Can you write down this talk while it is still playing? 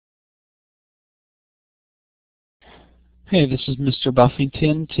Hey, this is Mr.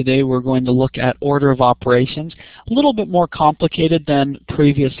 Buffington. Today we're going to look at order of operations. A little bit more complicated than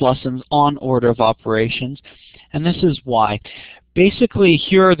previous lessons on order of operations, and this is why. Basically,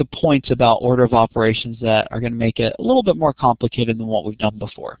 here are the points about order of operations that are going to make it a little bit more complicated than what we've done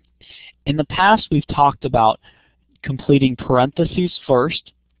before. In the past, we've talked about completing parentheses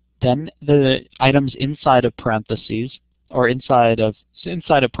first, then the items inside of parentheses, or inside of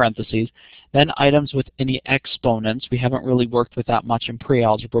parentheses, then items with any exponents. We haven't really worked with that much in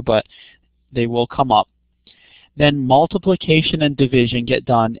pre-algebra, but they will come up. Then multiplication and division get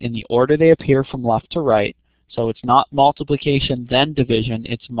done in the order they appear from left to right. So it's not multiplication then division,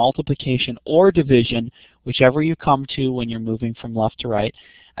 it's multiplication or division, whichever you come to when you're moving from left to right.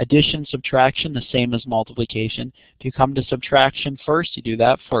 Addition, subtraction, the same as multiplication. If you come to subtraction first, you do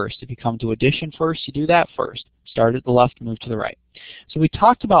that first. If you come to addition first, you do that first. Start at the left, move to the right. So we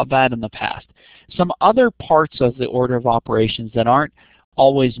talked about that in the past. Some other parts of the order of operations that aren't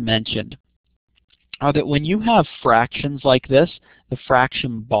always mentioned are that when you have fractions like this, the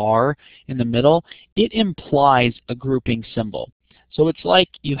fraction bar in the middle, it implies a grouping symbol. So it's like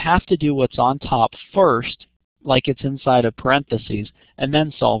you have to do what's on top first, like it's inside of parentheses, and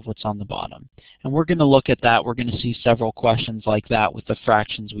then solve what's on the bottom. And we're going to look at that. We're going to see several questions like that with the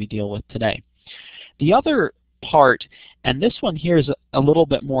fractions we deal with today. The other part, and this one here is a little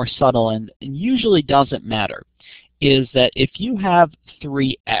bit more subtle and usually doesn't matter, is that if you have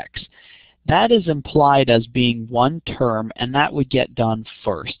 3x, that is implied as being one term, and that would get done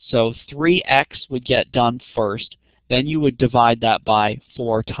first. So 3x would get done first. Then you would divide that by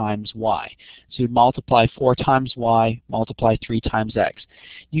 4 times y. So you'd multiply 4 times y, multiply 3 times x.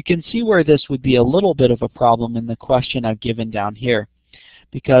 You can see where this would be a little bit of a problem in the question I've given down here.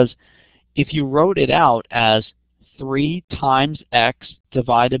 Because if you wrote it out as 3 times x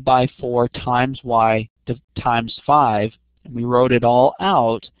divided by 4 times y times 5, and we wrote it all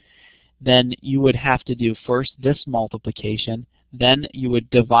out, then you would have to do first this multiplication, then you would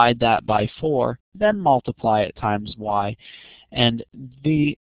divide that by 4, then multiply it times y. And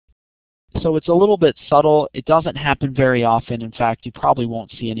so it's a little bit subtle. It doesn't happen very often. In fact, you probably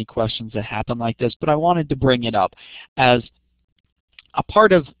won't see any questions that happen like this, but I wanted to bring it up as a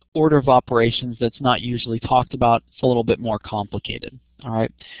part of order of operations that's not usually talked about. It's a little bit more complicated. All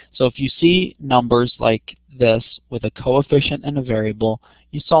right. So if you see numbers like this with a coefficient and a variable,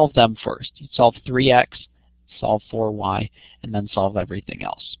 you solve them first. You solve 3x, solve 4y, and then solve everything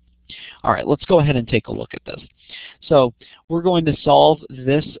else. All right, let's go ahead and take a look at this. So we're going to solve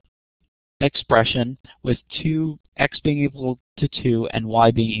this expression with x being equal to 2 and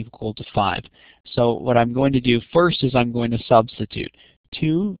y being equal to 5. So what I'm going to do first is I'm going to substitute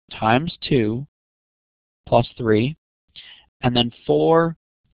 2 times 2 plus 3, and then 4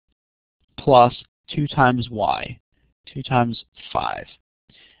 plus 2 times y, 2 times 5.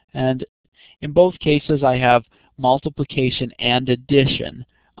 And in both cases, I have multiplication and addition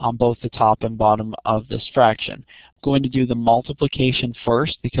on both the top and bottom of this fraction. I'm going to do the multiplication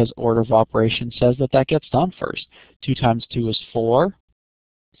first because order of operations says that that gets done first. 2 times 2 is 4.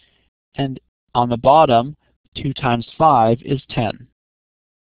 And on the bottom, 2 times 5 is 10.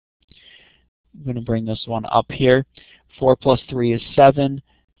 I'm going to bring this one up here. 4 plus 3 is 7.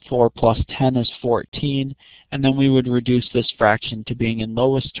 4 plus 10 is 14, and then we would reduce this fraction to being in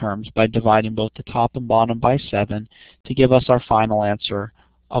lowest terms by dividing both the top and bottom by 7 to give us our final answer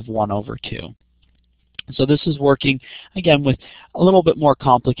of 1 over 2. So this is working, again, with a little bit more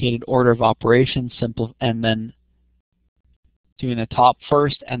complicated order of operations, and then doing the top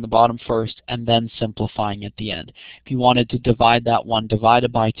first and the bottom first, and then simplifying at the end. If you wanted to divide that 1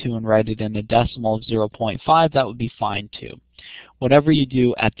 divided by 2 and write it in a decimal of 0.5, that would be fine too. Whatever you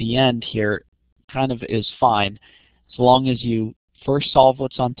do at the end here kind of is fine, as long as you first solve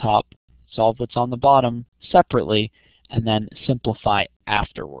what's on top, solve what's on the bottom separately, and then simplify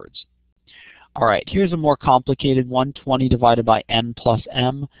afterwards. All right, here's a more complicated one. 20 divided by n plus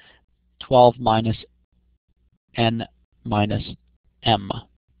m, 12 minus n minus m.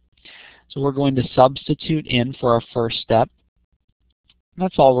 So we're going to substitute in for our first step.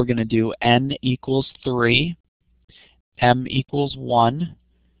 That's all we're going to do. N equals 3. M equals 1.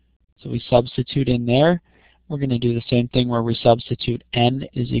 So we substitute in there. We're going to do the same thing where we substitute n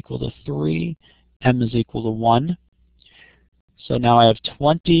is equal to 3, m is equal to 1. So now I have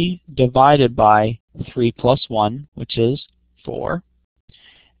 20 divided by 3 plus 1, which is 4,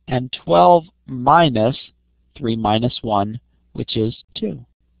 and 12 minus 3 minus 1, which is 2.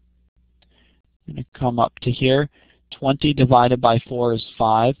 I'm going to come up to here. 20 divided by 4 is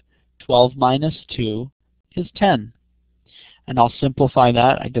 5. 12 minus 2 is 10. And I'll simplify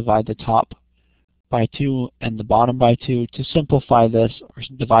that. I divide the top by 2 and the bottom by 2. To simplify this, or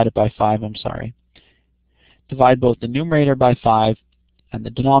divide it by 5, I'm sorry. Divide both the numerator by 5 and the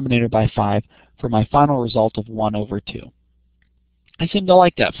denominator by 5 for my final result of 1 over 2. I seem to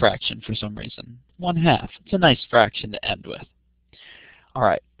like that fraction for some reason. 1/2. It's a nice fraction to end with. All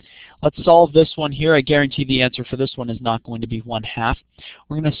right. Let's solve this one here. I guarantee the answer for this one is not going to be 1/2.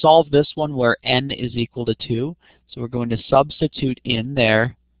 We're going to solve this one where n is equal to 2. So we're going to substitute in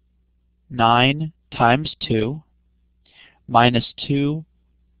there 9 times 2 minus 2,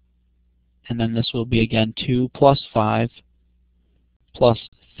 and then this will be again 2 plus 5 plus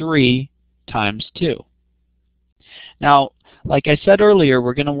 3 times 2. Now, like I said earlier,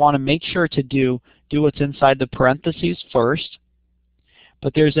 we're going to want to make sure to do what's inside the parentheses first,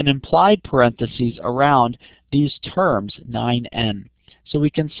 but there's an implied parentheses around these terms, 9n. So we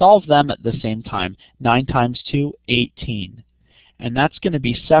can solve them at the same time. 9 times 2, 18. And that's going to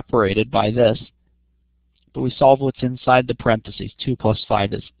be separated by this, but we solve what's inside the parentheses. 2 plus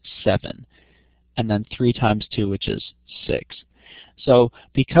 5 is 7. And then 3 times 2, which is 6. So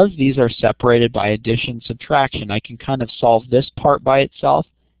because these are separated by addition, subtraction, I can kind of solve this part by itself,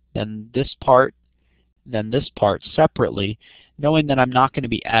 then this part separately, knowing that I'm not going to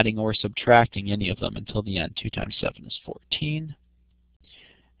be adding or subtracting any of them until the end. 2 times 7 is 14.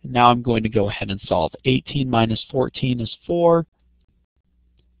 And now I'm going to go ahead and solve. 18 minus 14 is 4.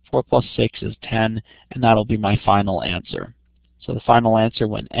 4 plus 6 is 10, and that'll be my final answer. So the final answer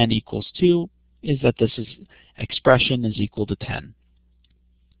when n equals 2 is that this expression is equal to 10.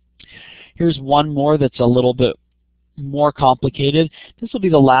 Here's one more that's a little bit more complicated. This will be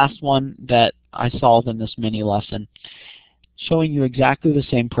the last one that I solve in this mini lesson, showing you exactly the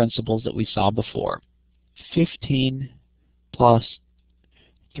same principles that we saw before. 15 plus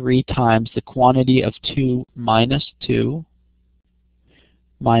 3 times the quantity of 2 minus 2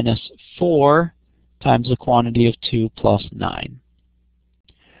 minus 4 times the quantity of 2 plus 9.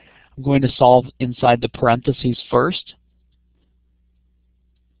 I'm going to solve inside the parentheses first.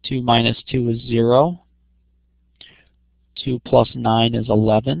 2 minus 2 is 0. 2 plus 9 is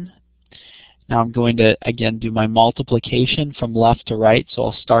 11. Now I'm going to, again, do my multiplication from left to right. So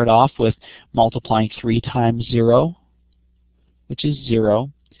I'll start off with multiplying 3 times 0, which is 0.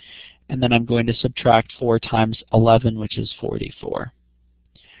 And then I'm going to subtract 4 times 11, which is 44.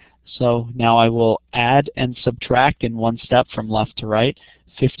 So now I will add and subtract in one step from left to right.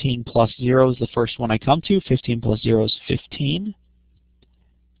 15 plus 0 is the first one I come to. 15 plus 0 is 15.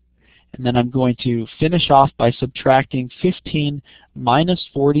 And then I'm going to finish off by subtracting 15 minus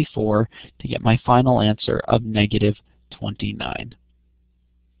 44 to get my final answer of negative 29.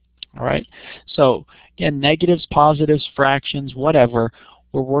 All right, so again, negatives, positives, fractions, whatever,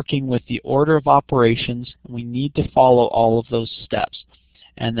 we're working with the order of operations, and we need to follow all of those steps.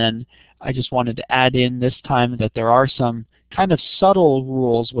 And then I just wanted to add in this time that there are some kind of subtle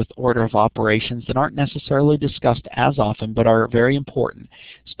rules with order of operations that aren't necessarily discussed as often but are very important,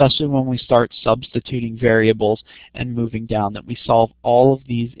 especially when we start substituting variables and moving down, that we solve all of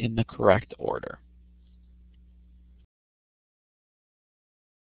these in the correct order.